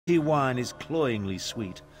Tea wine is cloyingly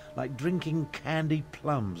sweet, like drinking candied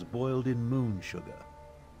plums boiled in moon sugar.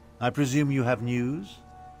 I presume you have news?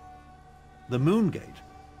 The Moongate?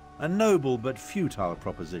 A noble but futile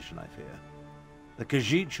proposition, I fear. The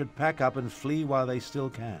Khajiit should pack up and flee while they still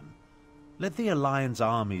can. Let the Alliance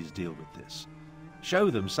armies deal with this. Show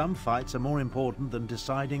them some fights are more important than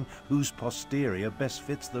deciding whose posterior best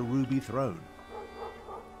fits the Ruby Throne.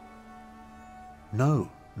 No.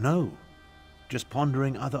 Just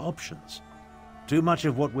pondering other options. Too much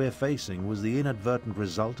of what we're facing was the inadvertent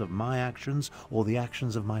result of my actions or the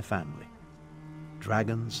actions of my family.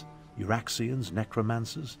 Dragons, Uraxians,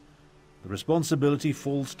 necromancers. The responsibility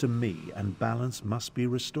falls to me, and balance must be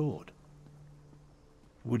restored.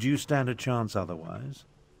 Would you stand a chance otherwise?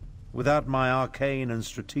 Without my arcane and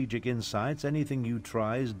strategic insights, anything you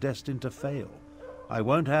try is destined to fail. I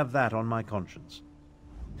won't have that on my conscience.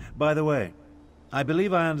 By the way, I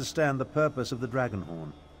believe I understand the purpose of the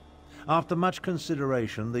Dragonhorn. After much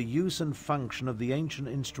consideration, the use and function of the ancient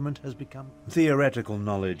instrument has become... Theoretical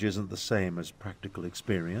knowledge isn't the same as practical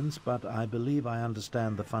experience, but I believe I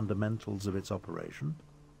understand the fundamentals of its operation.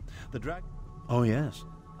 Oh yes,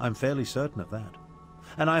 I'm fairly certain of that.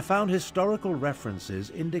 And I found historical references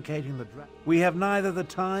indicating that we have neither the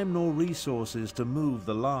time nor resources to move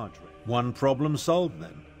the large... One problem solved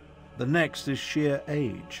then. The next is sheer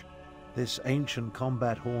age. This ancient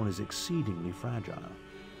combat horn is exceedingly fragile.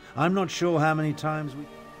 I'm not sure how many times we...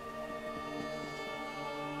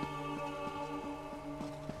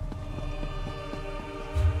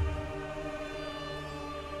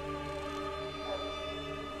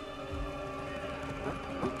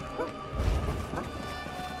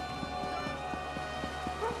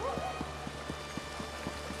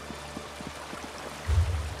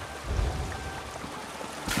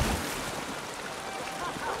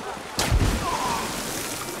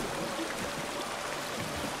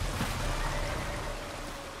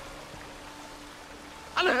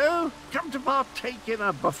 Hello! Come to partake in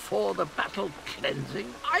a before-the-battle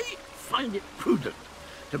cleansing? I find it prudent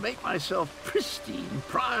to make myself pristine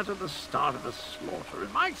prior to the start of a slaughter.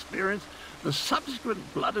 In my experience, the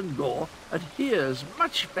subsequent blood and gore adheres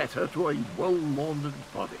much better to a well-laundered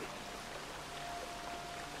body.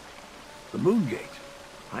 The Moongate.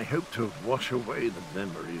 I hope to wash away the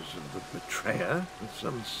memories of the betrayer with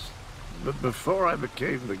some... But before I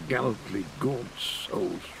became the gallantly gaunt,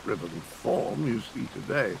 soul-shriven form you see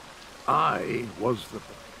today, I was the...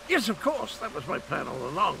 Yes, of course, that was my plan all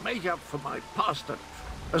along. Make up for my past.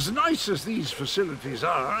 As nice as these facilities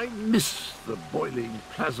are, I miss the boiling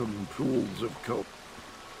plasm pools of